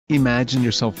Imagine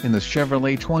yourself in the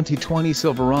Chevrolet 2020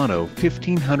 Silverado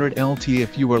 1500 LT.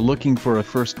 If you are looking for a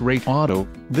first-rate auto,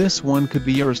 this one could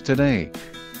be yours today.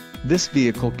 This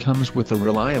vehicle comes with a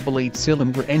reliable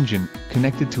 8-cylinder engine,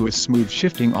 connected to a smooth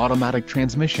shifting automatic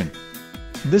transmission.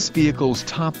 This vehicle's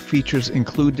top features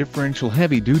include differential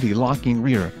heavy-duty locking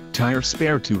rear, tire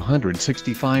spare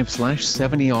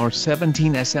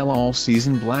 265/70R17 SL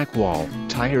all-season black wall,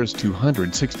 tires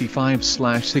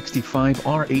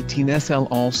 265/65R18 SL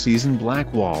all-season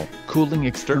black wall, cooling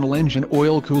external engine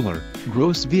oil cooler,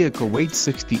 gross vehicle weight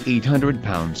 6,800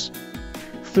 pounds.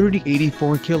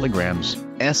 3084 kilograms,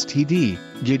 STD,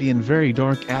 Gideon very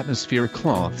dark atmosphere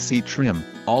cloth seat trim,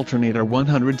 alternator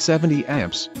 170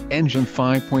 amps, engine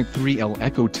 5.3L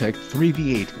Ecotec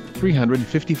 3V8,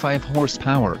 355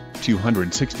 horsepower,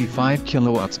 265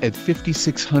 kilowatts at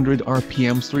 5600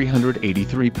 RPMs,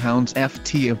 383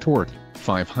 pounds-ft of torque,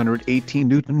 518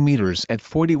 Newton meters at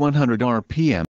 4100 RPM.